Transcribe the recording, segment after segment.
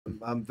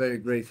I'm very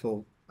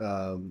grateful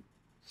to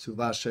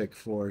Vasek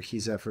for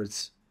his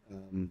efforts.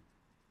 Um,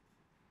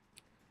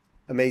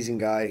 Amazing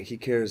guy. He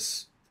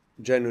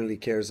genuinely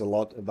cares a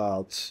lot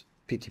about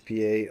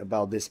PTPA,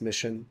 about this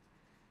mission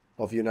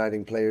of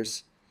uniting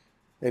players,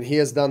 and he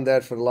has done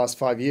that for the last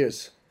 5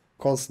 years,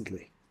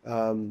 constantly.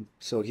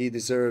 So he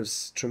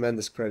deserves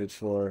tremendous credit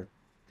for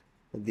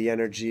the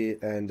energy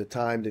and the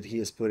time that he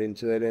has put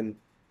into it. And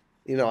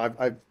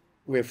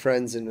we're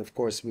friends, and of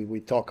course we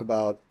talk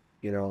about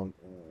a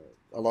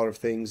lot of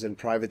things. And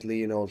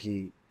privately,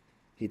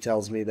 he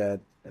tells me that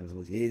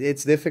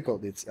it's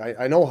difficult.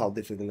 I know how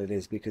difficult it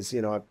is because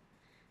I'm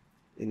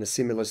in a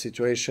similar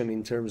situation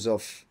in terms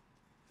of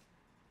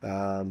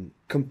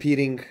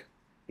competing,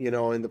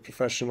 in the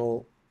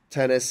professional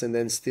tennis, and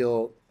then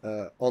still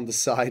on the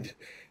side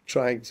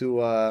trying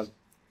to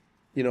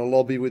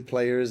lobby with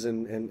players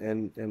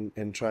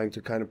and trying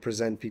to kind of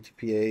present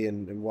PTPA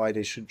and why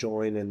they should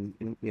join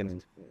and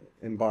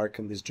embark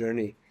on this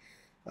journey.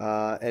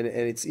 And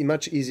it's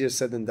much easier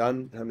said than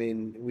done. I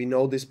mean, we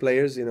know these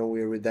players,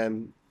 we're with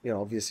them,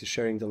 obviously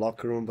sharing the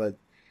locker room, but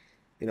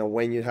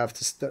when you have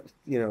to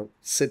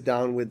sit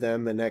down with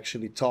them and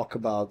actually talk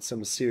about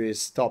some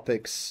serious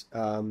topics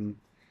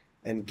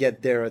and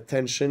get their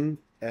attention,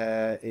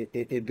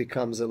 it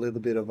becomes a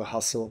little bit of a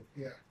hustle.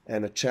 Yeah.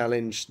 And a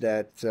challenge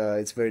that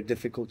it's very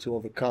difficult to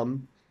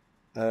overcome.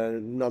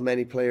 Not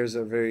many players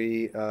are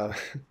very,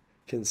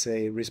 can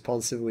say,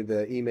 responsive with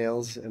the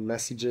emails and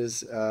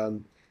messages,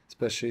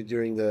 especially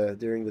during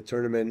the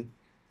tournament.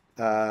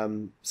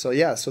 So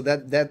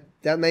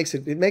that makes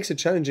it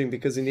challenging,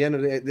 because in the end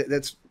of the day,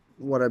 that's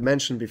what I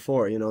mentioned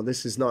before.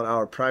 This is not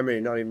our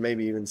primary, not even,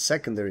 maybe even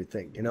secondary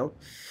thing.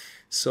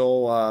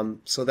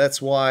 So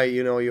that's why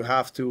you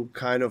have to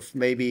kind of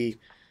maybe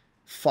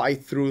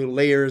fight through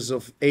layers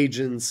of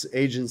agencies,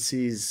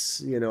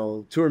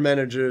 tour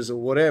managers or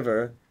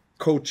whatever,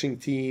 coaching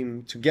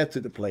team to get to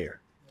the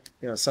player.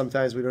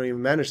 Sometimes we don't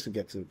even manage to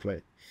get to the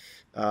player.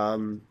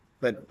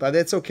 But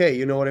it's okay.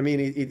 You know what I mean?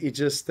 It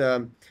just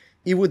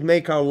it would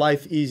make our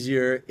life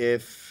easier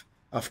if,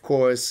 of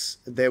course,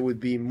 there would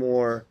be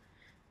more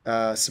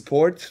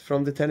support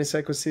from the tennis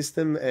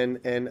ecosystem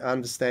and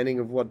understanding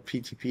of what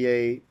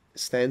PTPA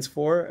stands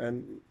for,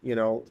 and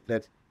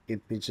that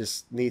it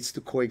just needs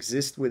to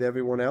coexist with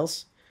everyone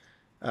else.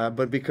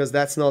 But because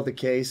that's not the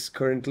case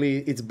currently,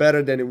 it's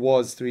better than it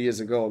was 3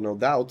 years ago, no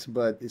doubt,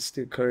 but it's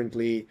still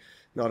currently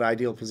not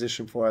ideal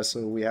position for us,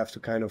 so we have to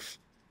kind of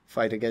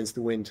fight against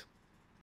the wind.